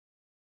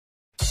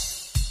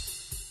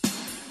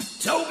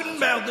Talking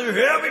about the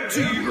heavy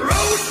tea road.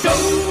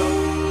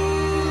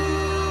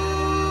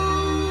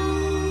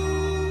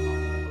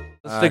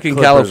 Let's stick in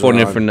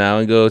California for now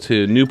and go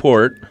to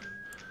Newport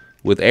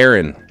with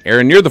Aaron.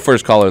 Aaron, you're the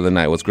first caller of the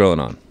night. What's growing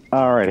on?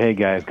 All right. Hey,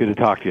 guys. Good to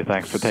talk to you.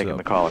 Thanks for taking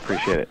the call.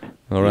 Appreciate it.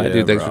 All right,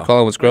 dude. Thanks for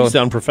calling. What's growing? You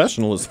sound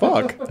professional as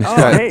fuck.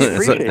 Oh, hey,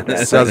 appreciate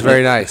that. Sounds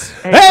very nice.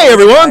 Hey,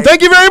 everyone.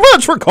 Thank you very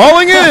much for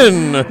calling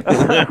in.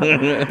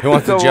 Who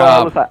wants a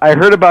job? Listen, I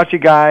heard about you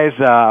guys.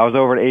 I was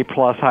over at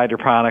A+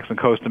 Hydroponics in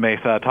Costa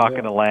Mesa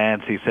talking to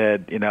Lance. He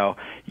said, you know,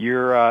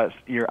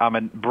 I'm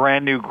a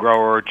brand new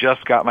grower,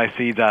 just got my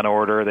seeds on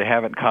order. They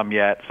haven't come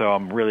yet, so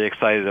I'm really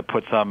excited to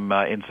put some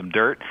in some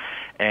dirt.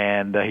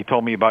 And he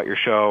told me about your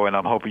show, and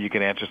I'm hoping you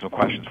can answer some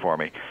questions for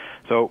me.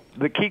 So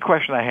the key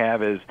question I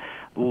have is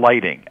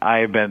lighting.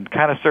 I've been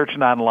kind of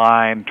searching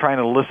online, trying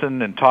to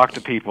listen and talk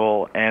to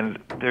people, and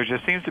there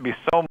just seems to be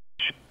so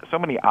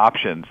many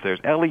options. There's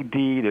LED,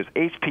 there's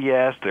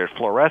HPS, there's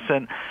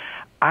fluorescent.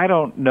 I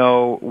don't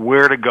know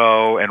where to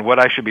go and what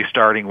I should be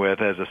starting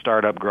with as a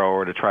startup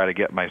grower to try to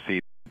get my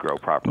seeds to grow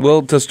properly.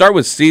 Well, to start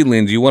with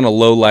seedlings, you want a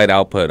low light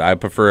output. I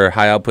prefer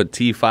high output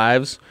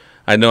T5s.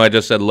 I know I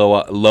just said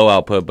low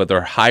output, but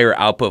they're higher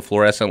output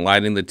fluorescent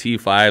lighting. The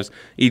T5s,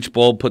 each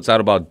bulb puts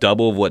out about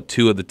double of what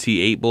 2 of the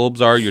T8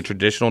 bulbs are, your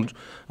traditional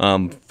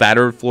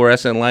fatter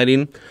fluorescent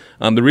lighting.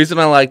 The reason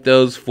I like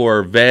those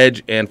for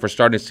veg and for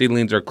starting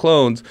seedlings or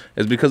clones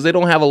is because they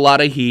don't have a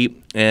lot of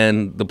heat,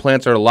 and the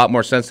plants are a lot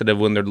more sensitive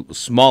when they're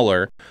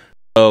smaller.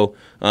 So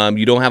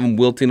you don't have them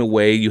wilting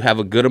away. You have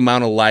a good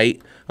amount of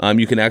light.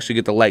 You can actually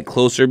get the light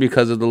closer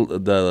because of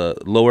the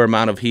lower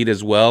amount of heat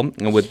as well.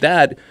 And with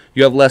that,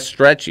 you have less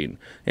stretching.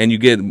 And you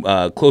get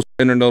close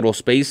internodal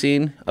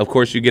spacing. Of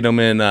course, you get them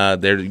in,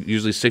 they're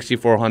usually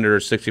 6400 or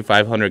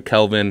 6500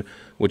 Kelvin,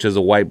 which is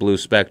a white-blue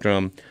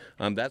spectrum.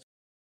 That's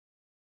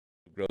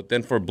growth.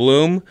 Then for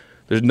bloom,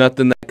 there's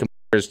nothing that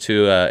compares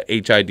to a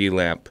HID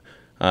lamp.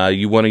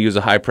 You want to use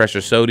a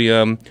high-pressure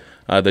sodium.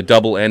 The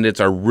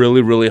double-endeds are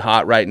really, really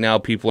hot right now.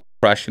 People are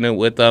crushing it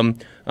with them.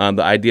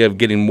 The idea of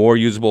getting more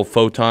usable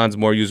photons,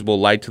 more usable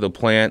light to the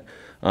plant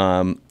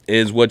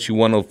is what you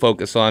want to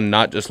focus on,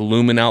 not just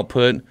lumen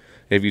output.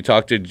 If you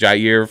talk to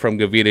Jair from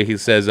Gavita, he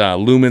says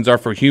lumens are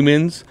for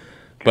humans,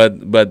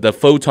 but the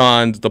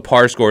photons, the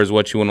par score is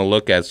what you want to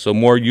look at, so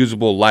more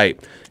usable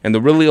light. And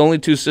the really only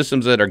two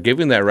systems that are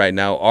giving that right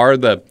now are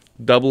the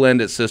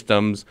double-ended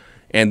systems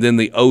and then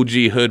the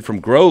OG hood from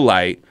Grow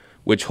Light,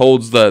 which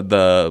holds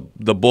the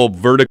bulb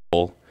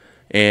vertical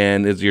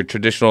and is your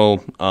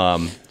traditional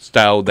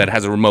style that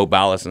has a remote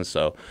ballast and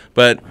so.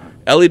 But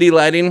LED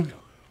lighting,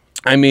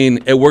 I mean,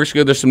 it works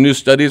good. There's some new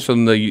studies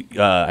from the,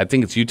 I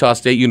think it's Utah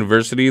State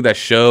University that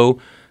show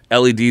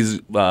LEDs,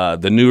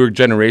 the newer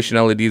generation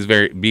LEDs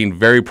being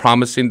very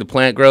promising to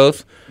plant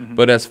growth. Mm-hmm.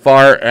 But as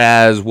far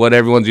as what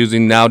everyone's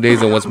using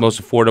nowadays and what's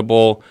most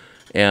affordable,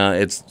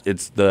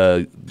 it's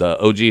the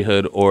OG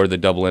hood or the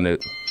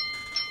double-ended.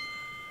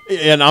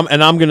 And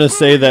I'm going to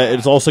say that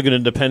it's also going to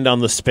depend on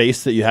the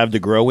space that you have to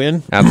grow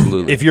in.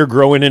 Absolutely. If you're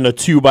growing in a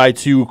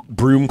 2x2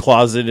 broom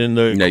closet in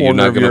the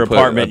corner of your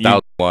apartment, you're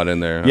not going to put a 1,000 watt in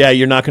there. Huh? Yeah,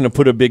 you're not going to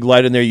put a big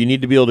light in there. You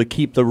need to be able to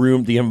keep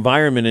the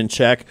environment in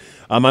check.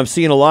 I'm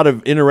seeing a lot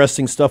of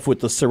interesting stuff with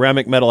the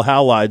ceramic metal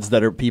halides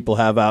that people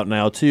have out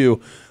now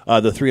too.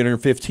 The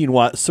 315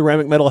 watt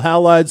ceramic metal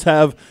halides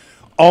have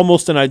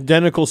almost an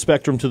identical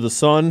spectrum to the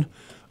sun.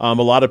 A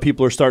lot of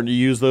people are starting to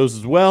use those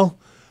as well.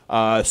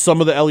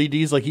 Some of the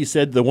LEDs, like he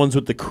said, the ones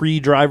with the Cree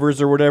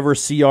drivers or whatever,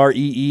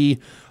 CREE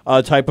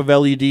type of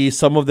LED,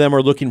 some of them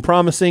are looking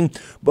promising,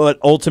 but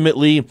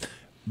ultimately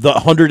the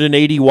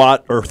 180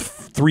 watt or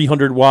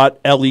 300 watt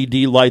LED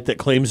light that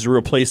claims to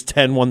replace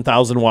 10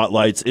 1,000 watt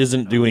lights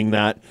isn't doing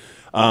that.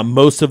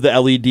 Most of the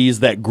LEDs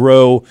that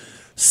grow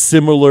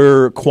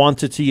similar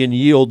quantity and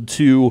yield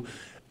to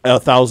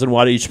 1,000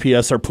 watt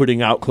HPS are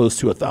putting out close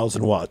to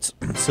 1,000 watts.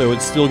 So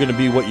it's still going to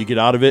be what you get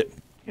out of it.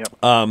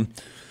 Yep.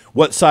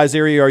 What size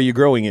area are you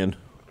growing in?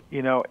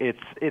 You know,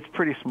 it's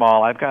pretty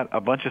small. I've got a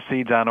bunch of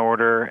seeds on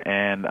order,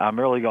 and I'm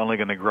really only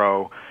going to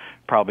grow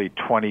probably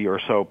 20 or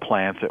so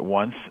plants at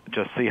once,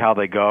 just see how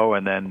they go,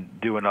 and then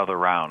do another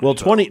round. Well,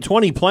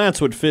 20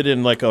 plants would fit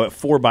in like a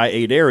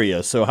 4x8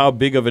 area, so how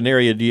big of an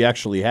area do you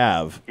actually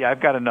have? Yeah, I've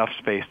got enough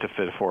space to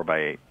fit a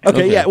 4x8.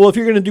 Okay, yeah. Well, if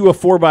you're going to do a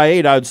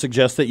 4x8, I would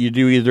suggest that you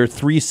do either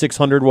 3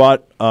 600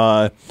 watt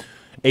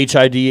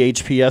HID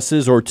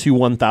HPSs or 2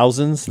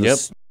 1000s. Yep.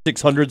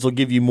 600s will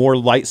give you more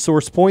light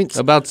source points.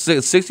 About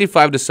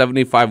 65 to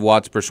 75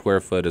 watts per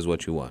square foot is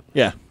what you want.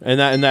 Yeah, and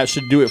that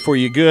should do it for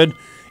you good.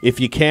 If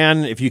you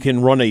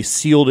can run a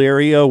sealed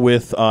area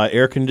with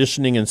air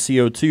conditioning and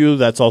CO2,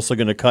 that's also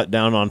going to cut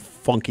down on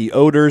funky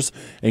odors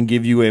and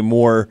give you a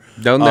more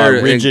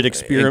rigid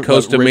experience. In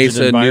Costa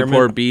Mesa,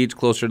 Newport Beach,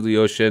 closer to the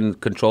ocean,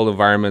 controlled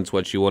environment's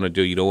what you want to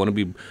do. You don't want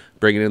to be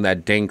bringing in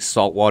that dank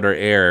saltwater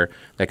air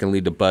that can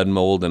lead to bud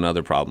mold and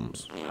other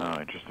problems. Oh,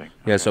 interesting.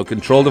 Yeah, so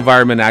controlled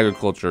environment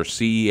agriculture,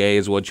 CEA,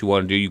 is what you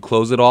want to do. You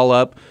close it all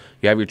up.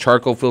 You have your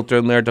charcoal filter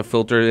in there to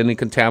filter any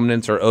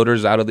contaminants or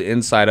odors out of the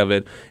inside of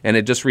it, and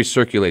it just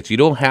recirculates. You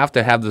don't have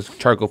to have the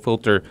charcoal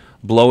filter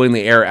blowing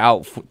the air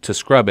out to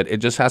scrub it. It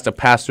just has to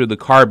pass through the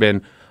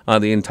carbon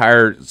the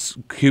entire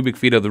cubic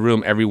feet of the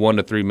room every 1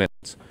 to 3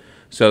 minutes.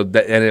 So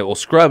that, and it will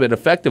scrub it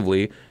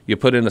effectively. You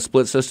put in a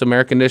split system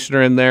air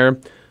conditioner in there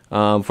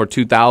for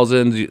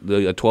 2,000,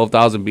 a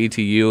 12,000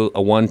 BTU,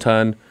 a 1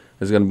 ton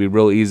is going to be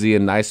real easy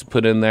and nice to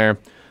put in there.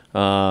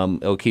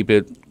 It'll keep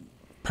it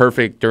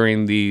perfect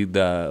during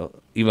the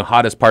even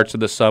hottest parts of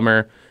the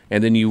summer.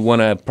 And then you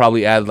want to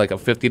probably add like a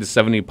 50 to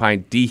 70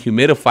 pint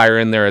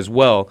dehumidifier in there as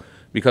well,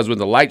 because when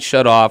the lights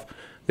shut off,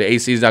 the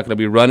AC is not going to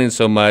be running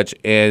so much,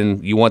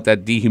 and you want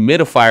that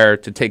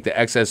dehumidifier to take the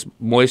excess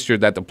moisture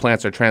that the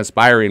plants are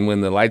transpiring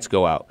when the lights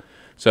go out.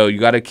 So you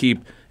got to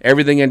keep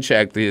everything in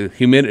check, the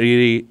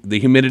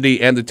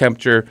humidity and the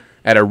temperature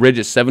at a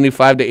rigid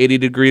 75 to 80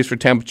 degrees for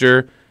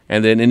temperature,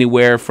 and then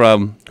anywhere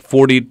from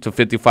 40 to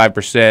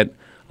 55%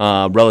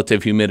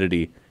 relative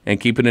humidity.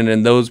 And keeping it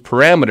in those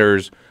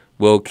parameters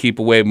will keep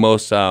away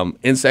most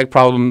insect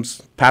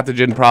problems,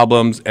 pathogen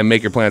problems, and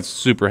make your plants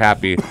super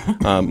happy.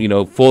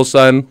 Full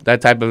sun,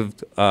 that type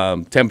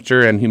of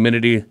temperature and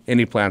humidity,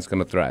 any plant's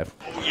going to thrive.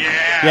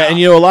 Yeah, and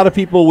a lot of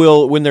people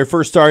will, when they're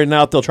first starting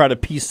out, they'll try to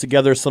piece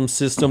together some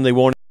system. They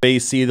won't have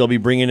AC. They'll be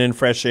bringing in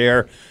fresh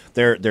air.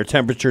 Their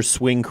temperatures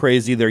swing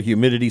crazy. Their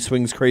humidity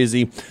swings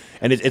crazy.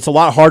 And it's a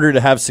lot harder to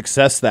have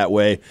success that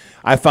way.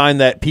 I find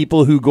that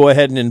people who go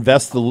ahead and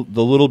invest the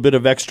little bit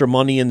of extra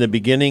money in the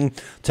beginning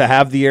to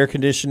have the air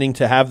conditioning,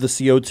 to have the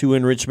CO2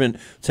 enrichment,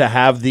 to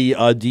have the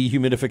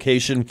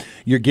dehumidification,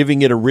 you're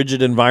giving it a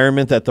rigid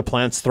environment that the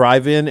plants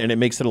thrive in, and it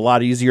makes it a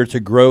lot easier to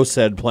grow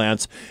said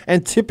plants.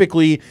 And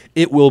typically,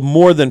 it will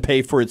more than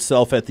pay for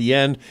itself at the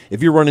end.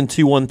 If you're running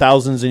two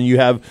 1,000s and you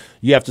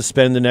have to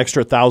spend an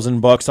extra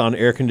 $1,000 on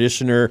air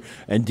conditioner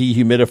and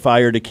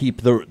dehumidifier to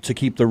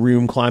keep the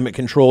room climate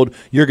controlled,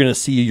 you're going to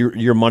see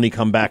your money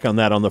come back on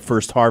that on the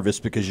first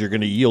harvest, because you're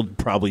going to yield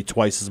probably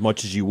twice as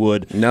much as you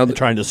would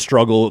trying to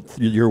struggle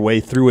your way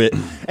through it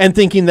and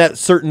thinking that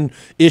certain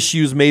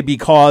issues may be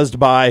caused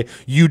by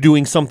you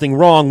doing something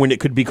wrong when it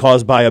could be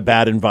caused by a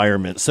bad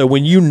environment. So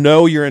when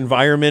your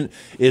environment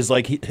is,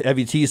 like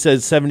Heavy T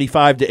says,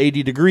 75 to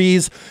 80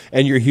 degrees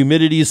and your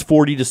humidity is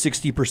 40 to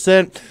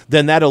 60%,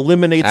 then that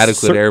eliminates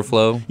adequate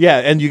airflow. Yeah,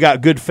 and you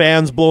got good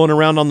fans blowing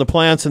around on the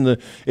plants, and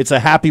it's a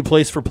happy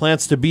place for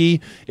plants to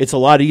be. It's a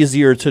lot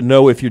easier to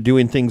know if you're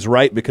doing things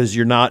right, because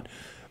you're not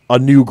a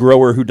new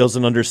grower who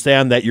doesn't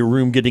understand that your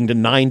room getting to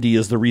 90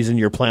 is the reason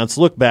your plants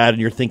look bad,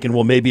 and you're thinking,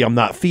 well, maybe I'm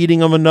not feeding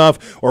them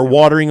enough or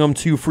watering them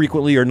too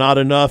frequently or not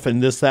enough,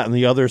 and this, that, and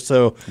the other.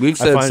 So we've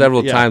said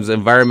several times the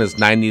environment is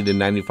 90 to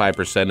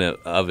 95%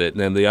 of it,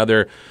 and then the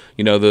other,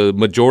 the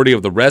majority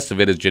of the rest of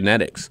it is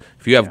genetics.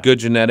 If you have good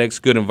genetics,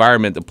 good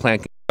environment, the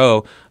plant can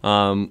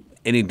grow.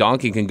 Any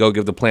donkey can go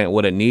give the plant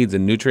what it needs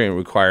and nutrient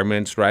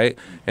requirements, right?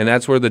 And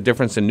that's where the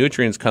difference in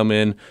nutrients come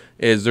in,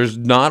 is there's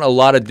not a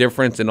lot of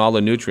difference in all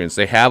the nutrients.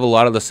 They have a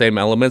lot of the same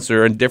elements.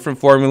 They're in different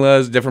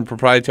formulas, different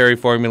proprietary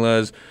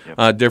formulas,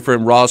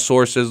 different raw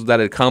sources that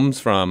it comes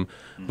from.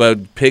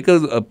 But pick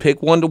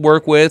one to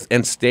work with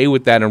and stay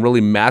with that and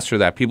really master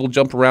that. People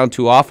jump around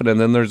too often, and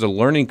then there's a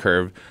learning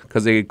curve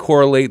because they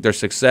correlate their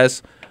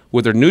success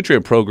with their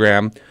nutrient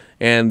program,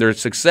 and their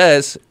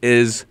success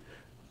is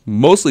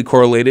mostly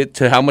correlated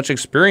to how much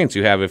experience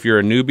you have. If you're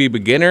a newbie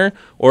beginner,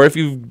 or if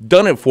you've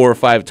done it 4 or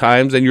 5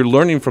 times and you're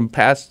learning from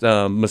past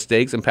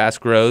mistakes and past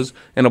grows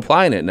and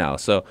applying it now.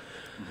 So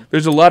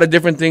there's a lot of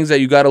different things that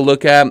you got to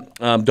look at.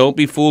 Don't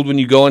be fooled when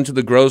you go into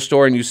the grow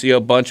store and you see a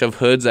bunch of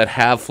hoods that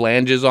have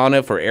flanges on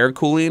it for air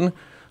cooling.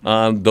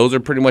 Those are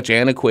pretty much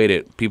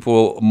antiquated.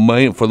 People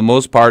might, for the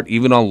most part,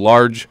 even on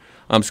large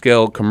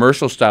scale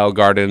commercial style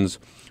gardens,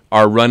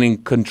 are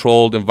running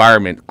controlled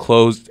environment,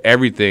 closed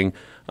everything.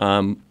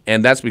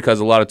 And that's because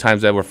a lot of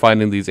times that we're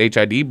finding these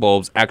HID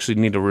bulbs actually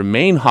need to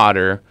remain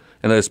hotter,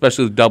 and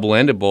especially the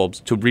double-ended bulbs,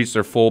 to reach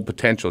their full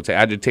potential, to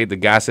agitate the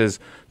gases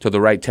to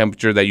the right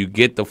temperature that you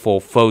get the full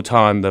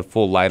photon, the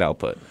full light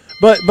output.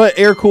 But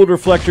air-cooled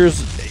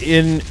reflectors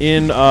in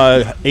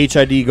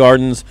HID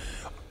gardens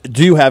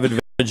do have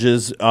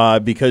advantages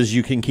because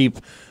you can keep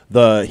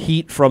the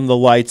heat from the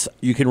lights.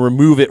 You can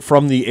remove it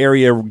from the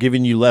area,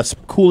 giving you less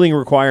cooling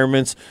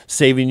requirements,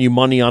 saving you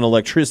money on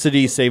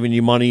electricity, saving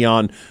you money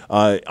on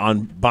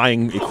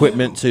buying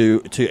equipment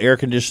to air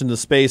condition the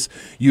space.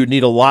 You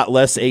need a lot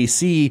less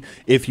AC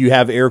if you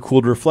have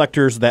air-cooled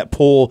reflectors that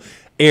pull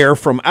air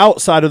from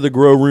outside of the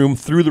grow room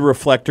through the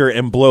reflector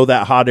and blow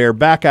that hot air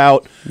back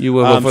out. You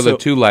will for the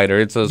 2-liter.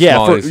 It's a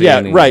small AC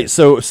anyway. Right.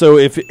 So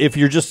if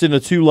you're just in a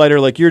 2-liter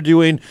like you're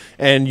doing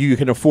and you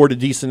can afford a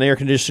decent air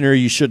conditioner,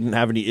 you shouldn't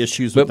have any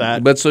issues with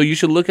that. But so you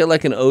should look at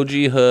like an OG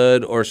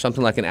hood or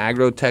something like an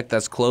Agrotech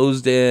that's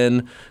closed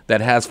in,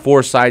 that has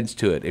 4 sides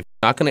to it. If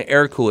you're not going to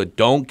air cool it,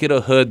 don't get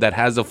a hood that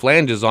has the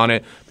flanges on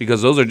it,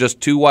 because those are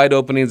just 2 wide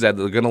openings that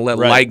are going to let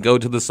light go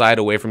to the side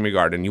away from your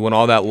garden. You want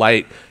all that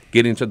light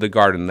getting to the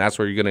garden. That's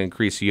where you're going to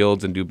increase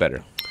yields and do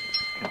better.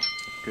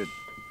 Good.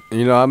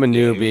 I'm a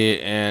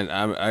newbie, and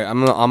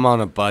I'm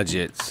on a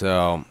budget,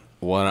 so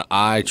what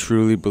I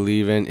truly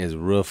believe in is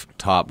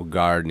rooftop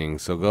gardening.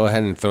 So go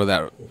ahead and throw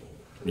that,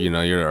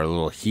 your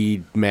little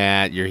heat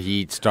mat, your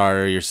heat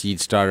starter, your seed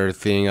starter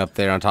thing up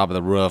there on top of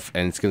the roof,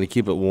 and it's going to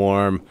keep it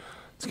warm.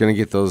 It's going to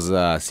get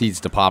those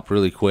seeds to pop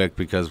really quick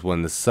because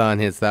when the sun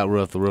hits that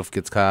roof, the roof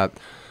gets hot.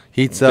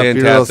 Heats up your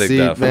little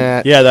seed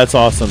mat. Yeah, that's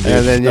awesome, dude.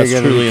 And then you're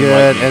going to be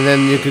good. And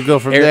then you could go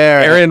from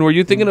there. Aaron, were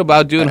you thinking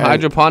about doing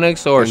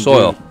hydroponics or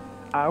soil?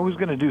 I was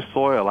going to do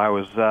soil. I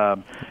was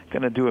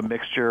going to do a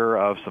mixture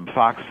of some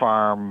Fox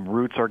Farm,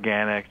 Roots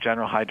Organic,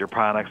 General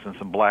Hydroponics, and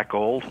some Black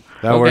Gold.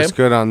 That works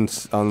good on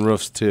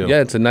roofs, too. Yeah,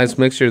 it's a nice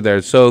mixture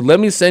there. So let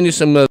me send you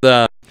some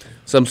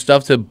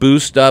stuff to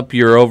boost up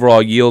your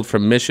overall yield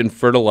from Mission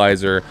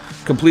Fertilizer.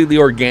 Completely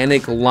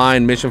organic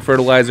line Mission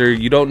Fertilizer.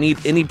 You don't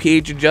need any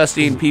pH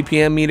adjusting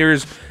ppm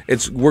meters.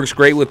 It works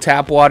great with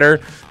tap water.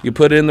 You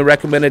put in the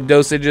recommended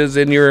dosages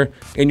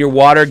in your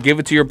water, give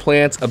it to your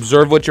plants,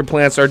 observe what your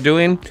plants are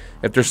doing.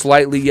 If they're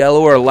slightly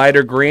yellow or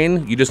lighter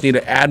green, you just need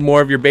to add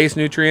more of your base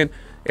nutrient.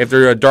 If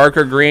they're a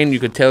darker green, you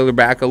could tailor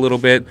back a little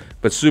bit,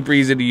 but super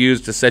easy to use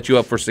to set you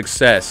up for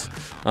success.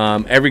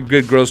 Every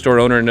good grow store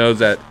owner knows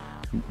that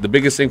the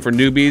biggest thing for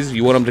newbies,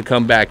 you want them to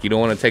come back. You don't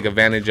want to take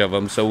advantage of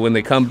them. So when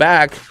they come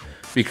back,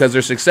 because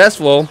they're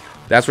successful,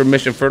 that's where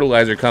Mission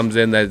Fertilizer comes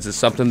in. That is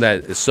something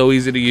that is so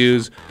easy to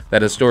use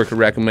that a store could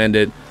recommend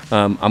it.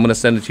 I'm going to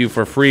send it to you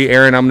for free.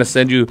 Aaron, I'm going to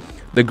send you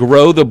the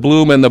Grow, the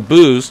Bloom, and the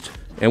Boost.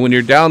 And when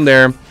you're down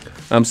there,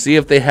 see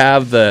if they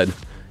have the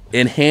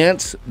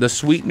Enhance, the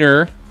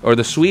Sweetener, or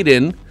the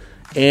Sweeten,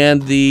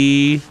 and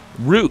the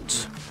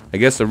Roots. I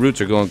guess the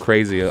Roots are going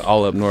crazy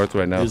all up north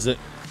right now. Is it?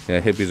 Yeah,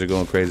 hippies are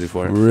going crazy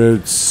for it.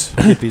 Roots.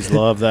 Hippies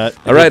love that.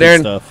 All right, Aaron.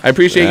 Stuff. I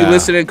appreciate you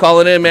listening,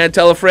 calling in, man.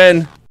 Tell a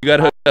friend. You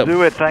got hooked up.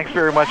 Do it. Thanks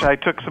very much. I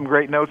took some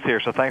great notes here,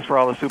 so thanks for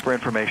all the super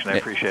information. I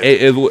appreciate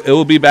it. It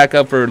will be back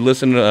up for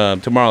listen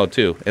tomorrow,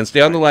 too. And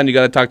stay on the line. You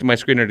got to talk to my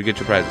screener to get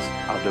your prizes.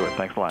 I'll do it.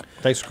 Thanks a lot.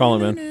 Thanks for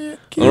calling, man.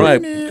 All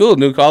right. Cool.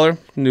 New caller.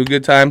 New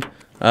good time.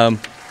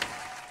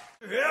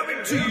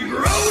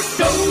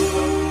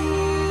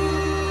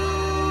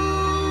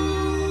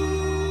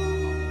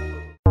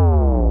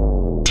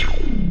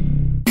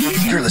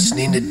 You're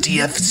listening to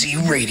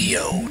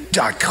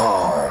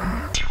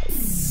DFZRadio.com.